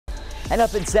And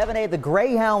up in 7A, the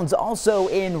Greyhounds also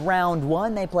in round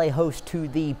one. They play host to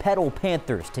the Petal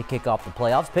Panthers to kick off the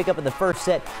playoffs. Pick up in the first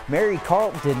set, Mary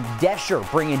Carlton Desher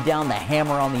bringing down the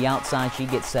hammer on the outside. She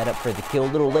gets set up for the kill.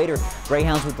 A little later,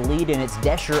 Greyhounds with the lead, and it's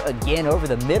Desher again over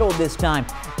the middle this time,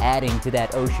 adding to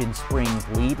that Ocean Springs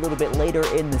lead. A little bit later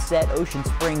in the set, Ocean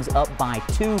Springs up by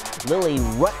 2. Lily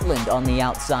Rutland on the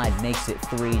outside makes it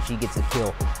 3. She gets a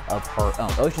kill of her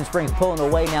own. Ocean Springs pulling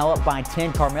away now up by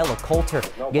 10. Carmela Coulter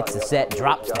gets the set,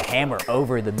 drops the hammer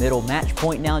over the middle. Match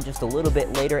point now just a little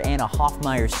bit later. Anna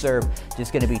Hoffmeyer's serve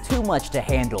just going to be too much to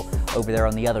handle over there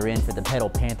on the other end for the Petal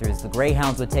Panthers. The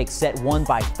Greyhounds would take set 1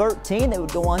 by 13. They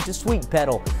would go on to sweep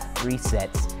Petal 3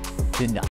 sets to 0.